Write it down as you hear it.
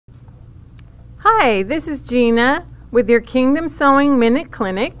Hi, this is Gina with your Kingdom Sewing Minute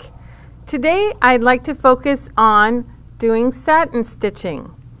Clinic. Today I'd like to focus on doing satin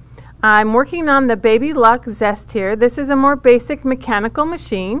stitching. I'm working on the Baby Lock Zest here. This is a more basic mechanical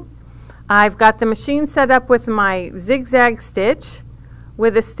machine. I've got the machine set up with my zigzag stitch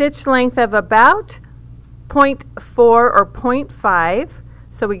with a stitch length of about 0.4 or 0.5,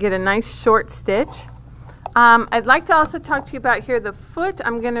 so we get a nice short stitch. I'd like to also talk to you about here the foot.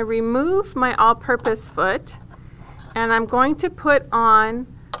 I'm going to remove my all-purpose foot and I'm going to put on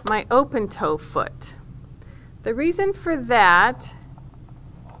my open toe foot. The reason for that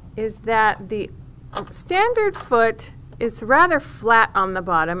is that the standard foot is rather flat on the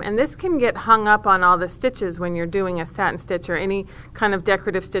bottom, and this can get hung up on all the stitches when you're doing a satin stitch or any kind of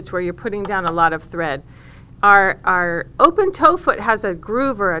decorative stitch where you're putting down a lot of thread. Our open toe foot has a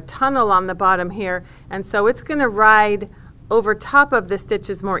groove or a tunnel on the bottom here, and so it's going to ride over top of the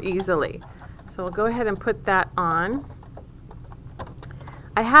stitches more easily. So we'll go ahead and put that on.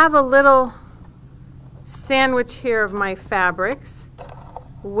 I have a little sandwich here of my fabrics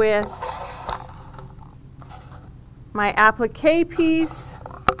with my applique piece,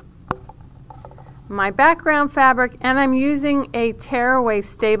 my background fabric, and I'm using a tearaway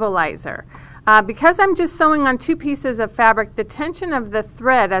stabilizer. Because I'm just sewing on two pieces of fabric, the tension of the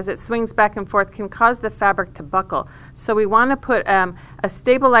thread as it swings back and forth can cause the fabric to buckle. So we want to put a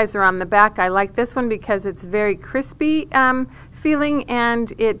stabilizer on the back. I like this one because it's very crispy feeling,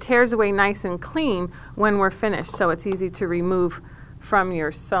 and it tears away nice and clean when we're finished, so it's easy to remove from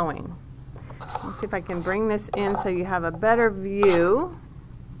your sewing. Let's see if I can bring this in so you have a better view.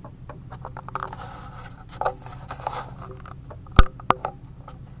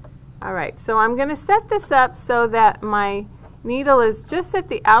 Alright, so I'm going to set this up so that my needle is just at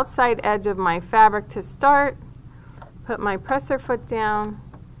the outside edge of my fabric to start. Put my presser foot down,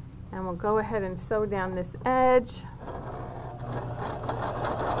 and we'll go ahead and sew down this edge.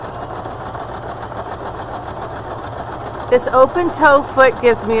 This open toe foot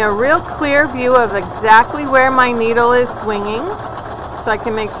gives me a real clear view of exactly where my needle is swinging, so I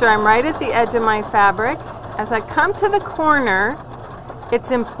can make sure I'm right at the edge of my fabric. As I come to the corner, it's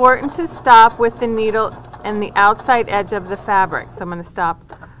important to stop with the needle and the outside edge of the fabric. So I'm going to stop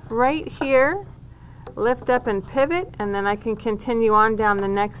right here, lift up and pivot, and then I can continue on down the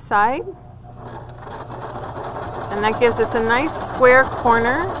next side. And that gives us a nice square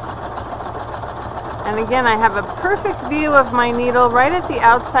corner. And again, I have a perfect view of my needle right at the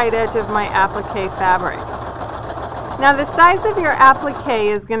outside edge of my applique fabric. Now the size of your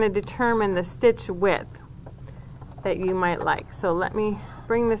applique is going to determine the stitch width that you might like. So let me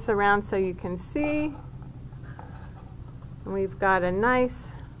bring this around so you can see. We've got a nice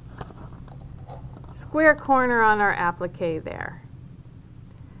square corner on our applique there.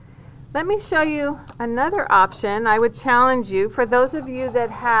 Let me show you another option. I would challenge you, for those of you that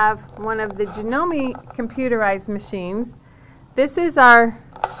have one of the Janome computerized machines, this is our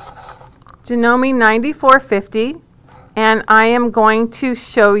Janome 9450, and I am going to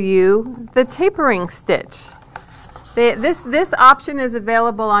show you the tapering stitch. This option is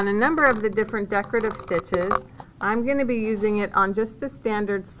available on a number of the different decorative stitches. I'm going to be using it on just the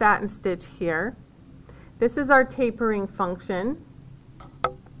standard satin stitch here. This is our tapering function.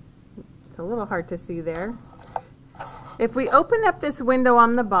 It's a little hard to see there. If we open up this window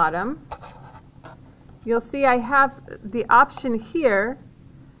on the bottom, you'll see I have the option here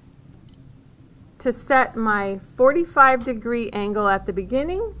to set my 45-degree angle at the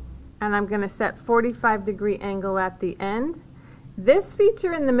beginning, and I'm going to set 45-degree angle at the end. This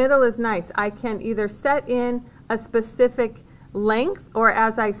feature in the middle is nice. I can either set in a specific length, or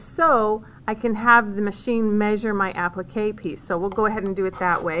as I sew, I can have the machine measure my applique piece. So we'll go ahead and do it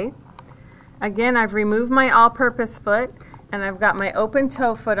that way. Again, I've removed my all-purpose foot, and I've got my open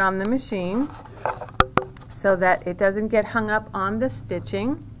toe foot on the machine so that it doesn't get hung up on the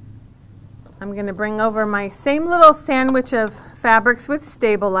stitching. I'm going to bring over my same little sandwich of fabrics with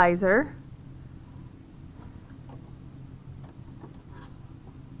stabilizer,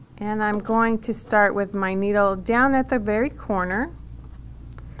 and I'm going to start with my needle down at the very corner,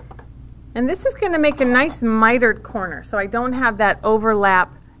 and this is going to make a nice mitered corner so I don't have that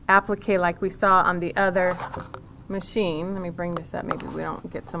overlap applique like we saw on the other machine. Let me bring this up, maybe we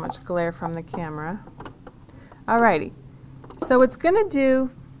don't get so much glare from the camera. Alrighty, so it's going to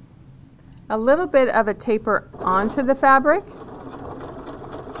do a little bit of a taper onto the fabric.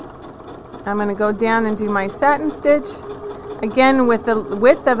 I'm going to go down and do my satin stitch, again with a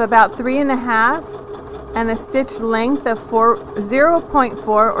width of about 3.5 and a stitch length of 0.4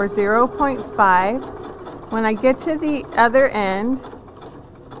 or 0.5. When I get to the other end,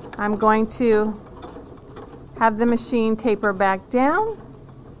 I'm going to have the machine taper back down.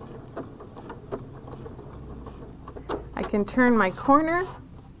 I can turn my corner,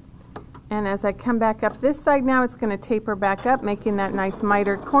 and as I come back up this side now, it's going to taper back up, making that nice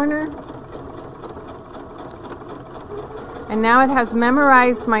mitered corner. And now it has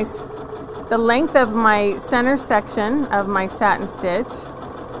memorized the length of my center section of my satin stitch,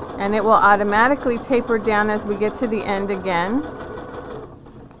 and it will automatically taper down as we get to the end again.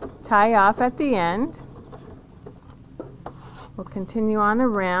 Tie off at the end. We'll continue on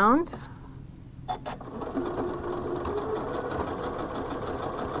around.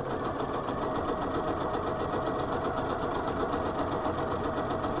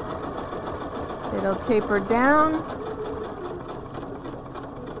 It'll taper down,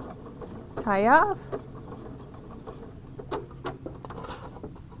 tie off,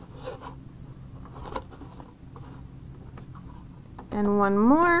 and one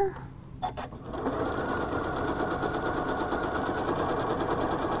more.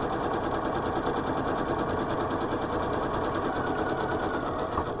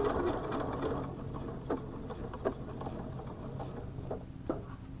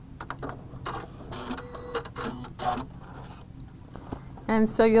 And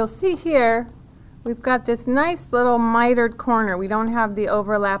so you'll see here, we've got this nice little mitered corner. We don't have the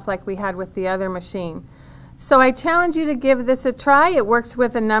overlap like we had with the other machine. So I challenge you to give this a try. It works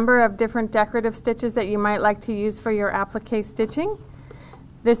with a number of different decorative stitches that you might like to use for your applique stitching.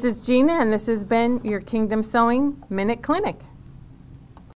 This is Gina, and this has been your Kingdom Sewing Minute Clinic.